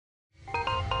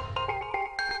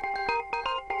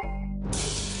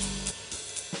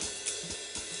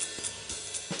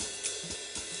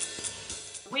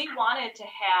wanted to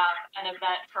have an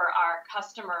event for our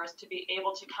customers to be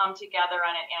able to come together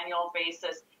on an annual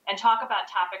basis and talk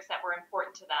about topics that were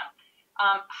important to them.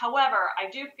 However, I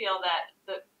do feel that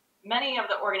many of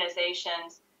the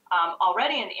organizations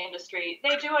already in the industry,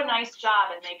 they do a nice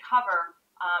job and they cover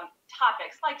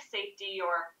topics like safety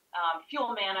or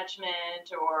fuel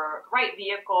management or right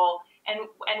vehicle.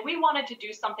 And we wanted to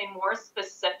do something more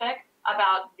specific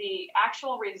about the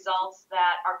actual results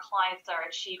that our clients are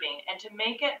achieving and to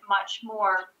make it much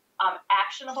more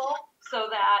actionable so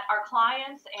that our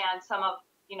clients and some of,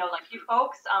 like you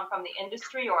folks from the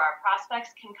industry or our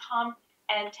prospects can come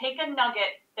and take a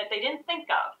nugget that they didn't think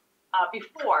of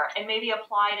before and maybe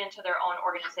apply it into their own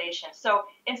organization. So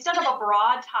instead of a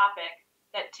broad topic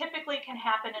that typically can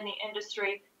happen in the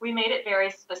industry, we made it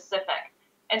very specific.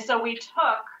 And so we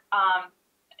took,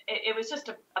 it was just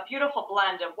a beautiful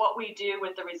blend of what we do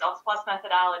with the Results Plus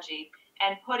methodology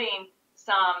and putting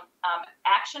some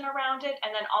action around it,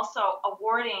 and then also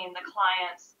awarding the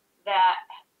clients that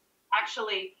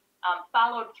actually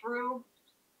followed through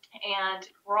and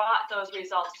brought those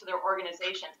results to their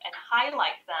organizations and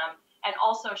highlight them and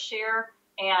also share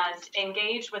and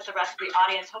engage with the rest of the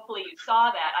audience. Hopefully you saw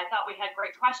that. I thought we had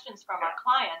great questions from our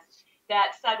clients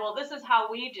that said, well, this is how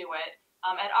we do it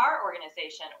at our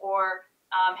organization, or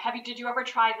did you ever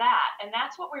try that? And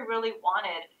that's what we really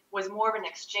wanted, was more of an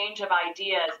exchange of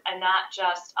ideas and not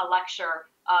just a lecture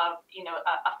of,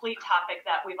 a fleet topic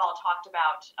that we've all talked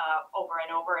about over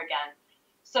and over again.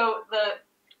 So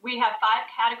we have 5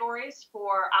 categories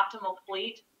for optimal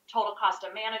fleet: total cost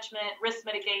of management, risk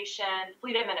mitigation,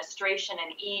 fleet administration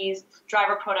and ease,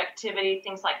 driver productivity,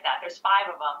 things like that. There's 5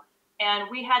 of them. And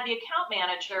we had the account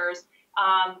managers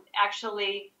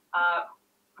actually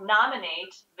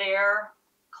nominate their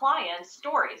clients'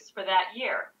 stories for that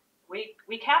year.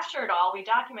 We capture it all. We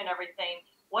document everything.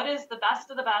 What is the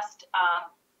best of the best?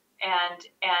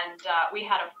 We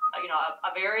had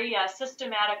a very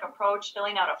systematic approach,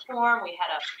 filling out a form. We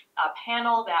had a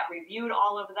panel that reviewed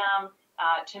all of them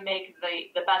to make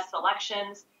the best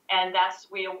selections, and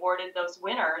we awarded those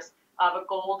winners of a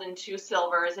gold and 2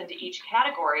 silvers into each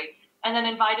category, and then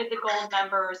invited the gold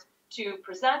members to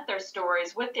present their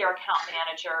stories with their account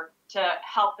manager to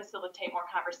help facilitate more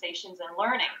conversations and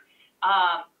learning.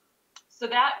 So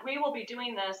that we will be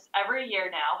doing this every year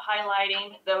now,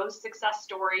 highlighting those success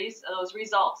stories, those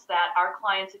results that our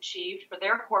clients achieved for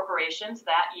their corporations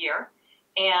that year.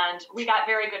 And we got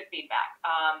very good feedback.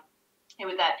 It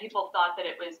was that people thought that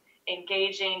it was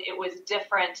engaging, it was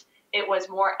different, it was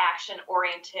more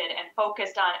action-oriented and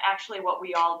focused on actually what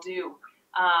we all do.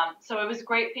 So it was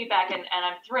great feedback, and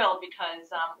I'm thrilled because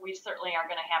we certainly are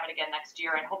going to have it again next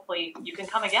year, and hopefully you can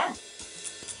come again.